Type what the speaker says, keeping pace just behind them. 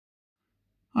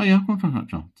Oh yeah, contract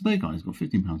structure. Today, guys, got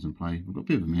 £15 in play. We've got a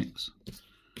bit of a mix.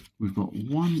 We've got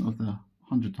one of the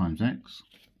 100 times X.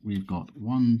 We've got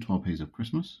one 12Ps of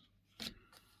Christmas,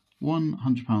 one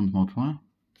 £100 multiplier,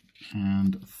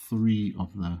 and three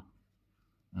of the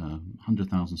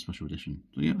 100,000 special edition.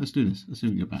 So yeah, let's do this. Let's see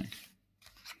what we get back.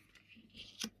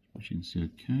 As you can see,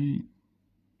 okay,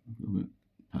 a little bit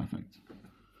perfect.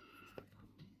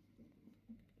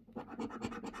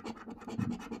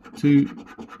 2,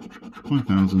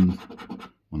 5,000,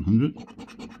 100,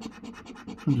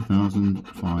 100,000,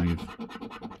 5,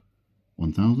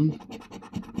 1,000,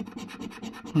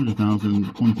 100,000,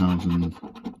 1,000,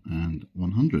 and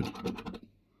 100.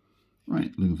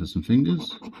 Right, looking for some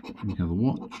fingers. We have a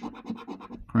watch,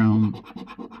 crown,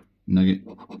 nugget,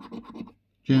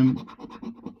 gem.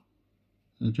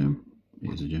 Is that a gem?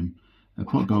 It is a gem. A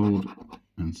pot gold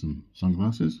and some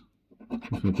sunglasses.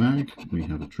 For a bag, we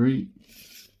have a tree.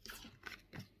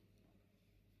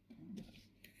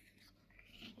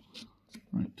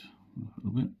 Right, a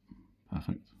little bit.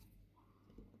 Perfect.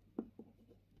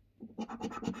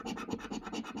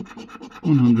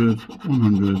 100,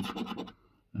 100,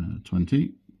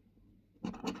 20,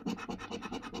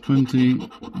 20,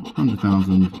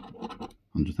 100,000,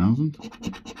 100,000,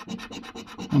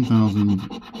 1,000,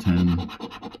 10,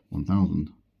 1,000.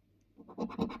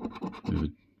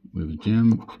 We have a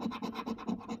gem,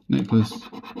 necklace,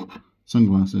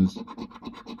 sunglasses,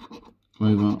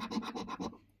 clover,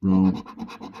 roll,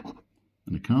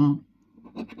 and a car,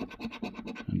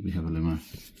 and we have a limo.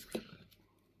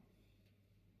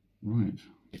 Right.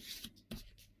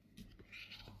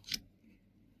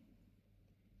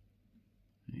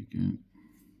 There you go.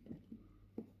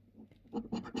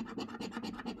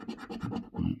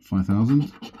 Right,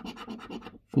 5,000,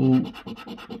 4,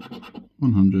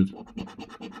 100,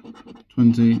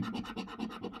 20,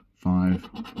 5,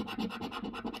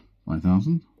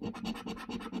 5,000,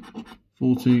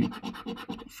 40,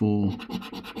 4,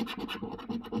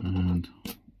 and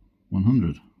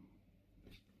 100.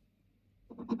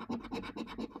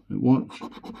 Watch,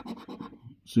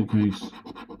 suitcase,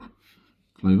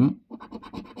 clover,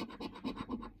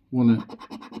 wallet,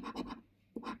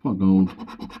 pot gold,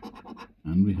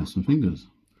 and we have some fingers.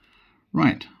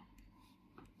 Right.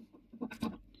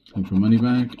 Time for a money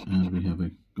bag, and we have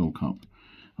a gold cup.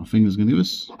 Our fingers going to give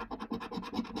us,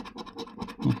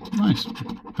 oh, nice,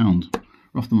 £1.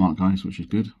 We're off the mark, guys, which is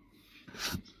good.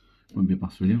 Won't be a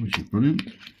bust video, which is brilliant.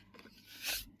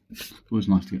 It's always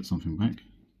nice to get something back.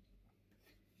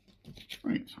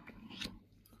 Right.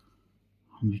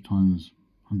 100 times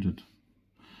 100.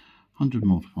 100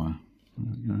 multiplier.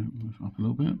 There we go, move up a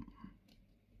little bit.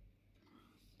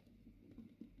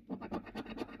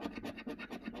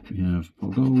 We have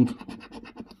pot gold,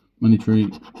 money tree,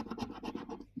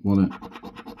 wallet,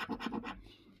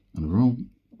 and a roll,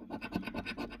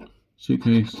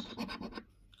 suitcase,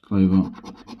 clover,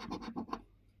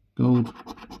 gold,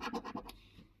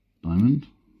 diamond,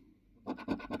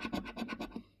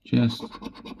 chest,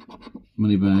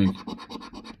 money bag,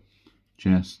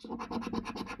 chest,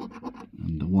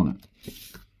 and a wallet.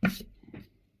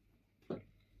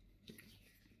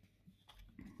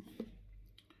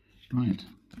 Right,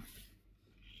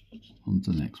 on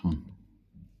to the next one.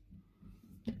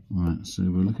 Right, so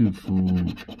we're looking for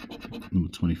number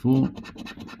 24,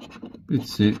 bid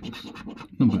 6,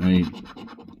 number 8,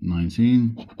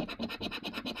 19,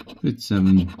 bid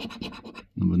 7,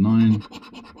 number 9,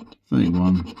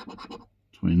 31,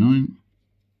 29,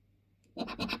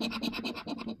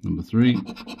 number 3,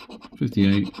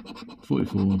 58,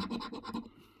 44,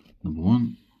 number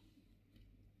 1,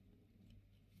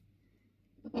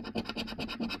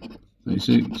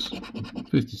 36,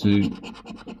 52,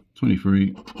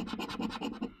 23,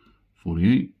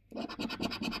 48,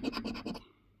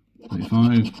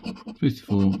 35,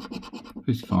 54,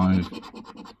 55,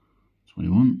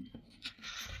 21,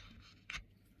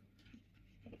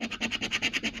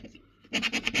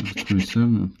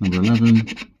 27, number 11,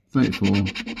 34,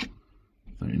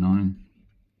 39,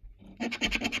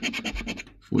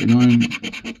 49,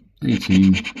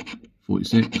 18,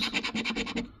 46,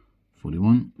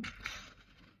 41,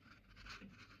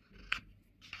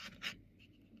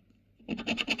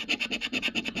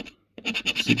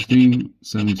 16,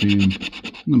 17,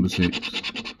 number 6,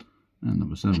 and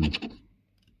number 7.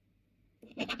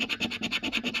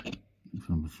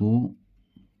 Number 4,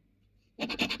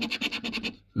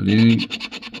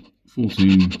 38,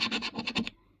 14,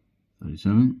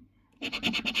 37,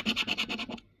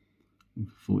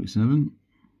 47,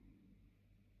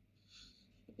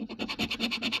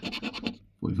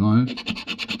 45,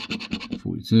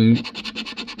 42,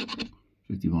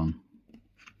 51.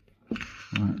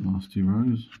 Right, last two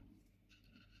rows.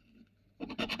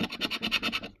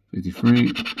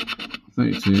 53,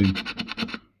 32,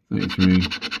 33,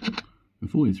 and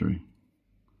 43,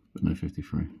 but no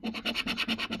 53.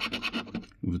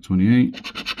 Over 28,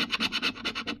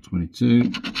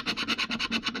 22,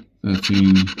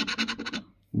 13,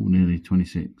 or nearly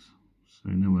 26. So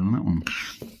no well on that one.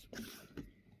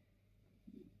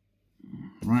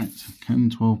 Right, can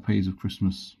 12 Pays of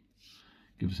Christmas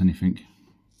give us anything?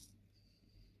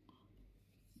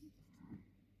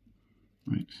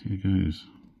 Right, here goes.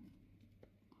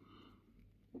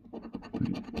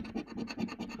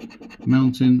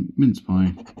 Mountain, mince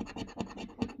pie,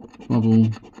 bubble,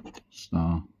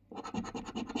 star,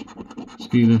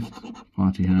 ski lift,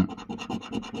 party hat,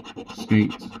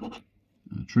 skate,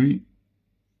 tree,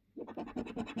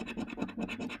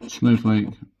 snowflake,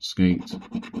 skate,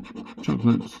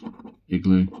 chocolates,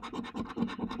 igloo,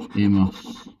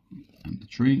 earmuffs, and the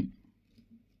tree.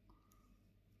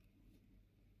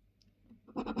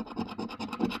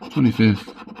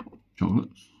 25th,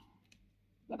 chocolates,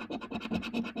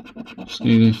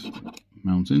 ski lift,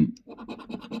 mountain,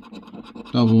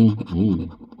 double. Oh,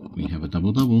 we have a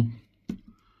double.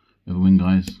 We have a win,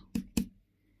 guys.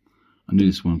 I knew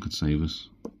this one could save us.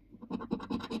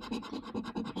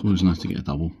 It's always nice to get a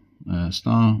double.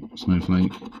 Star,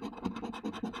 snowflake.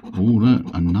 Oh,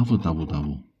 look, another double.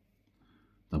 Double.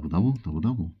 I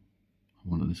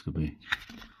wonder what this could be.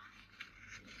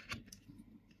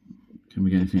 Can we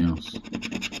get anything else?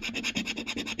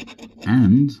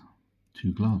 And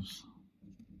 2 gloves.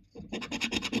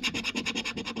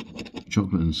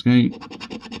 Chocolate and skate.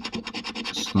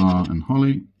 Star and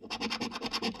holly.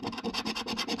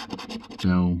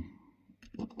 Dell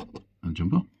and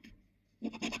jumper.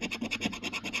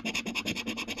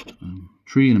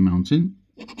 Tree and a mountain.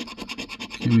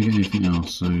 Can we get anything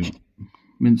else? So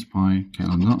mince pie,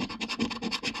 kettle and nut.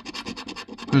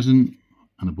 Present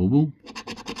and a bauble.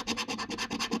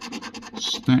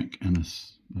 Stack and a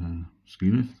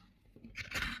ski lift.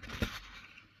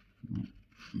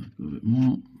 A little bit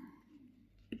more.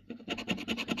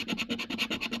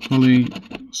 Holly,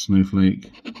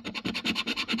 snowflake,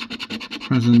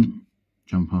 present,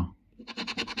 jumper,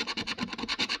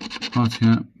 party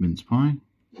hat, mince pie,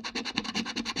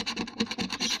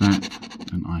 stack,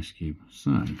 and ice cube.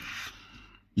 So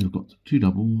we've got 2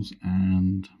 doubles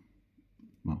and,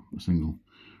 well, a single.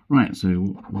 Right, so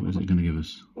what is it going to give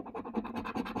us?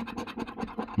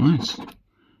 Nice,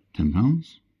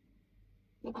 £10.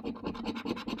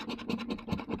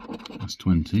 That's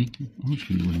 20. How much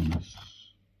can you win on this?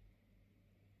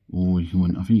 Or you can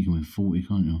win, I think you can win 40,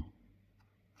 can't you?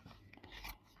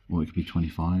 Or it could be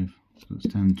 25. So it's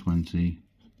 10, 20.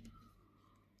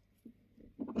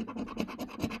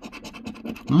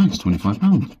 Nice,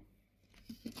 £25.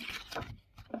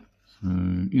 So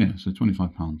yeah, so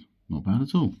 £25. Not bad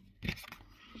at all.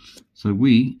 So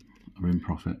we are in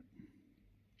profit.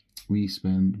 We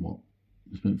spend what?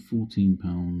 We spent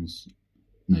 £14.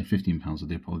 No, £15. I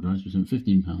do apologise. We spent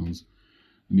 £15 and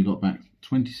we got back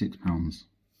 £26.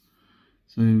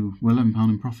 So we're £11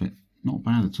 in profit. Not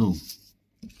bad at all.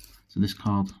 So this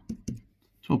card,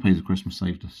 12 Pays of Christmas,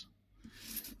 saved us.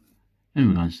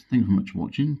 Anyway guys, thank you very much for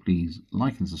watching. Please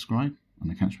like and subscribe, and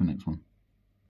I'll catch you in the next one.